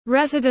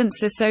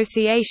Residents'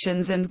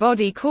 associations and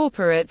body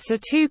corporates are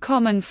two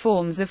common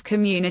forms of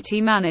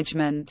community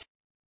management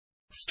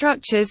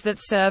structures that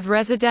serve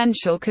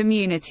residential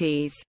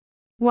communities.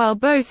 While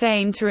both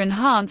aim to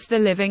enhance the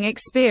living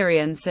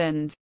experience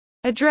and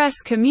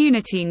address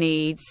community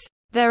needs,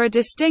 there are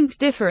distinct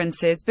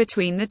differences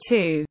between the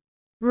two.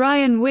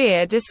 Ryan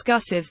Weir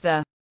discusses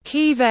the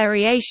key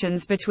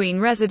variations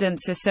between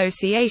residents'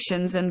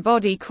 associations and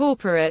body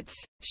corporates,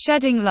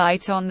 shedding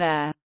light on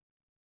their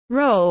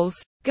roles,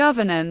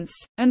 governance,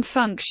 and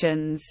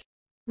functions.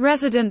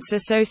 Residents'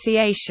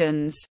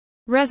 associations.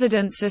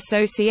 Residents'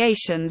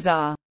 associations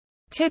are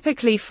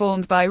typically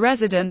formed by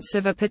residents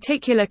of a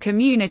particular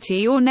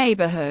community or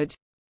neighborhood.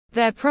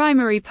 Their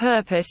primary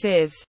purpose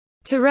is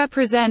to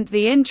represent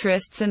the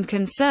interests and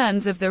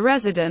concerns of the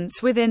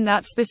residents within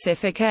that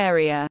specific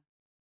area.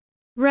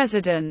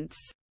 Residents'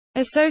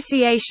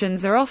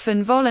 associations are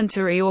often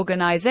voluntary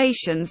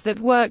organizations that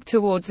work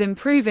towards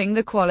improving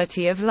the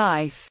quality of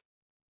life,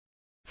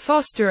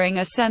 fostering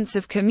a sense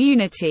of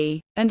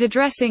community, and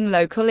addressing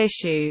local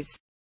issues.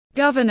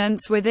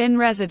 Governance within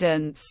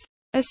residents'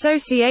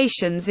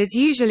 associations is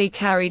usually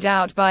carried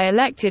out by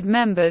elected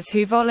members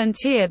who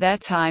volunteer their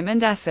time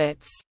and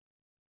efforts.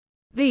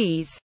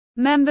 These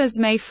members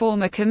may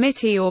form a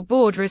committee or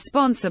board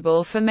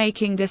responsible for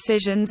making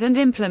decisions and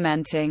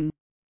implementing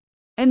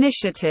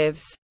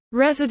initiatives.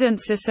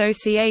 Residents'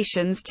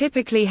 associations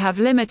typically have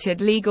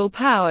limited legal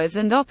powers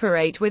and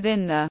operate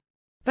within the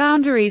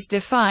boundaries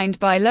defined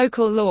by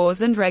local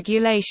laws and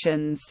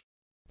regulations.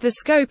 The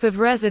scope of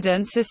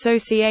residents'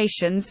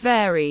 associations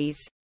varies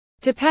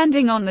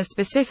depending on the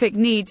specific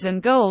needs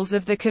and goals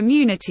of the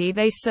community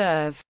they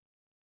serve.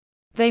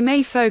 They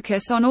may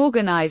focus on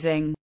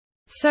organizing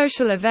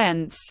social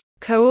events,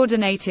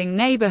 coordinating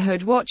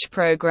neighborhood watch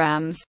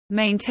programs,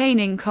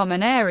 maintaining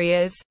common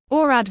areas,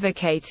 or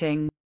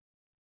advocating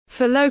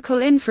for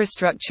local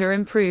infrastructure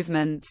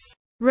improvements.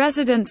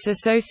 Residents'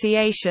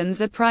 associations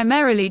are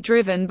primarily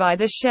driven by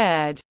the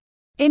shared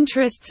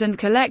interests and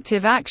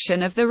collective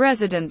action of the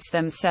residents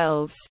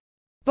themselves.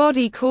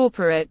 Body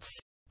corporates,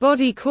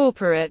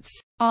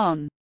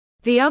 on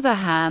the other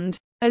hand,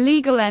 are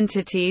legal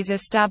entities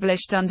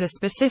established under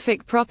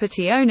specific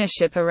property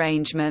ownership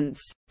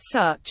arrangements,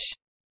 such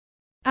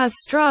as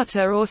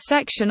strata or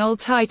sectional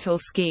title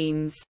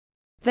schemes.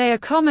 They are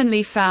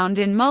commonly found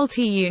in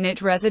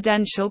multi-unit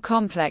residential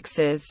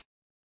complexes,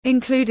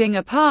 including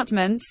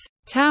apartments,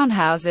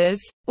 townhouses,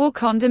 or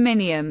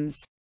condominiums.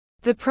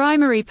 The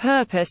primary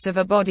purpose of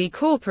a body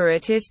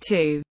corporate is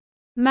to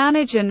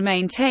manage and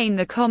maintain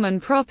the common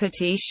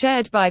property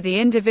shared by the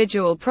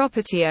individual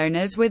property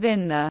owners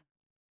within the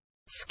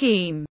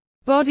scheme.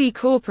 Body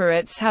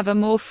corporates have a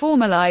more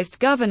formalized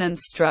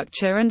governance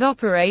structure and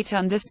operate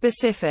under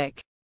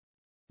specific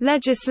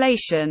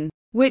legislation,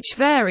 which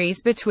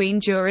varies between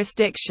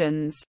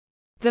jurisdictions.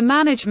 The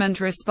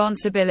management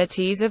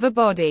responsibilities of a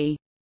body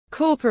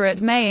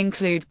corporate may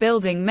include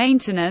building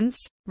maintenance,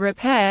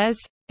 repairs,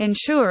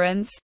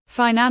 insurance,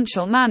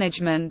 financial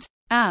management,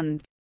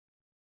 and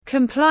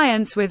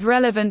compliance with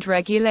relevant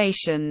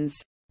regulations.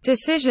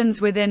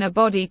 Decisions within a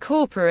body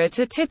corporate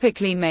are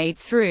typically made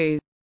through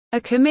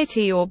a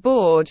committee or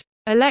board,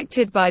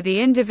 elected by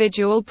the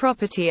individual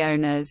property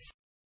owners.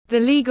 The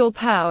legal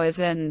powers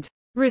and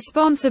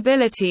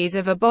responsibilities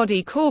of a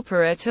body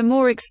corporate are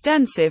more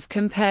extensive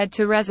compared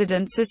to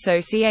residents'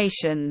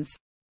 associations.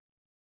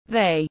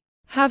 They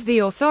have the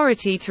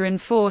authority to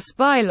enforce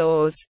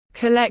bylaws,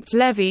 collect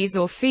levies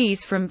or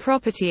fees from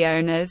property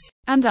owners,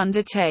 and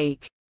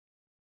undertake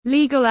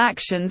legal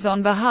actions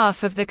on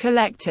behalf of the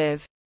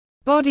collective.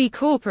 Body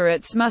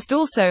corporates must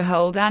also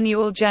hold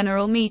annual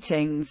general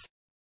meetings,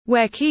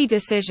 where key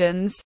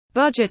decisions,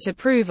 budget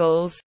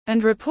approvals,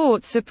 and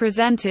reports are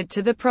presented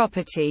to the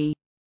property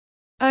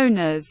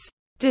owners.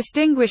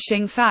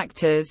 Distinguishing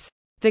factors.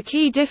 The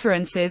key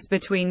differences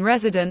between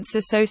residents'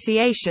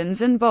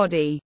 associations and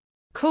body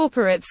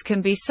corporates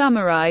can be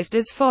summarized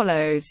as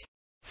follows.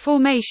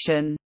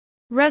 Formation.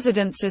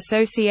 Residents'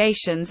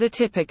 associations are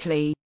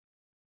typically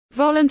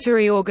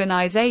voluntary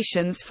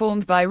organizations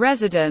formed by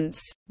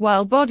residents,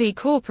 while body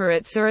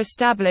corporates are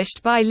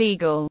established by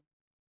legal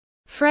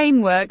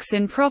frameworks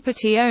in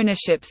property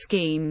ownership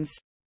schemes.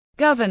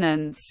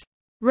 Governance.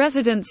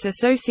 Residents'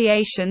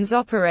 associations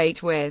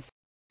operate with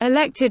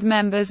elected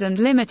members and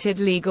limited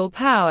legal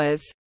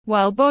powers,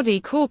 while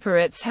body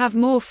corporates have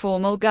more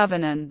formal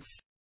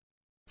governance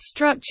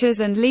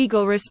structures and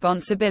legal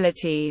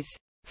responsibilities.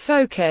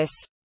 Focus.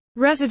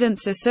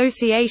 Residents'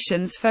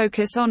 associations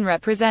focus on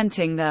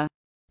representing the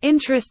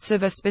interests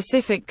of a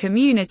specific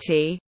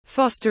community,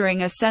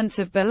 fostering a sense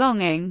of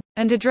belonging,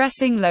 and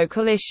addressing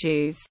local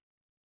issues.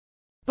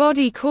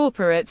 Body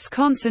corporates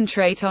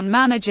concentrate on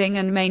managing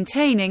and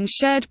maintaining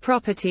shared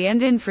property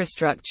and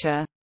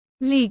infrastructure.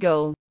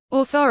 Legal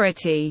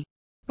authority.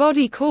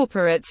 Body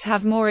corporates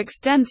have more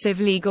extensive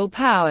legal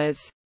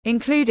powers,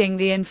 including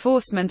the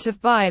enforcement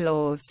of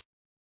bylaws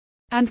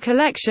and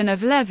collection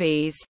of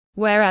levies,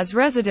 whereas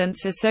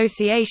residents'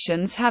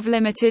 associations have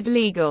limited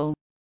legal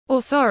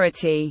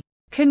authority.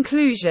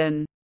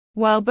 Conclusion.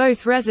 while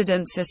both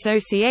residents'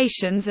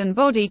 associations and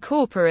body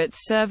corporates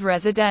serve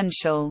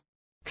residential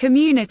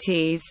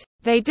communities.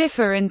 They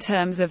differ in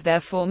terms of their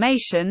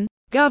formation,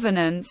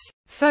 governance,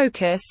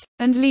 focus,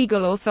 and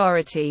legal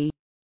authority.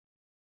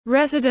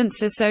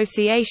 Residents'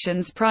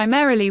 associations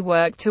primarily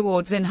work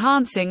towards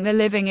enhancing the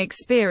living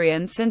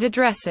experience and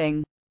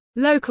addressing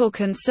local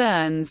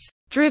concerns,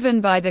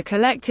 driven by the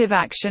collective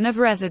action of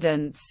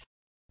residents.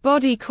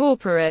 Body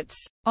corporates,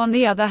 on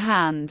the other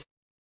hand,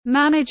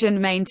 manage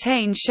and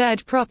maintain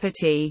shared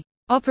property,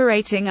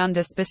 operating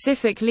under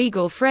specific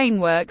legal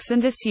frameworks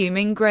and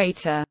assuming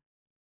greater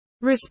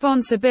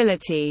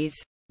responsibilities.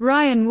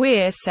 Ryan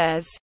Weir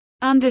says,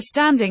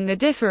 understanding the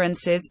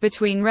differences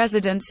between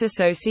residents'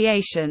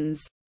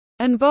 associations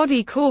and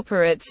body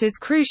corporates is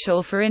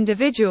crucial for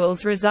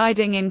individuals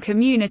residing in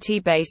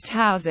community-based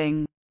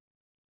housing.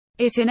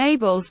 It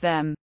enables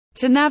them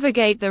to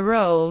navigate the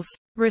roles,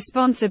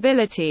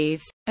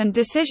 responsibilities, and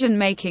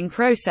decision-making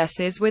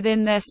processes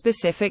within their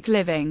specific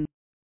living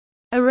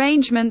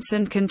arrangements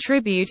and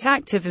contribute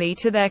actively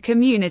to their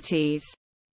communities.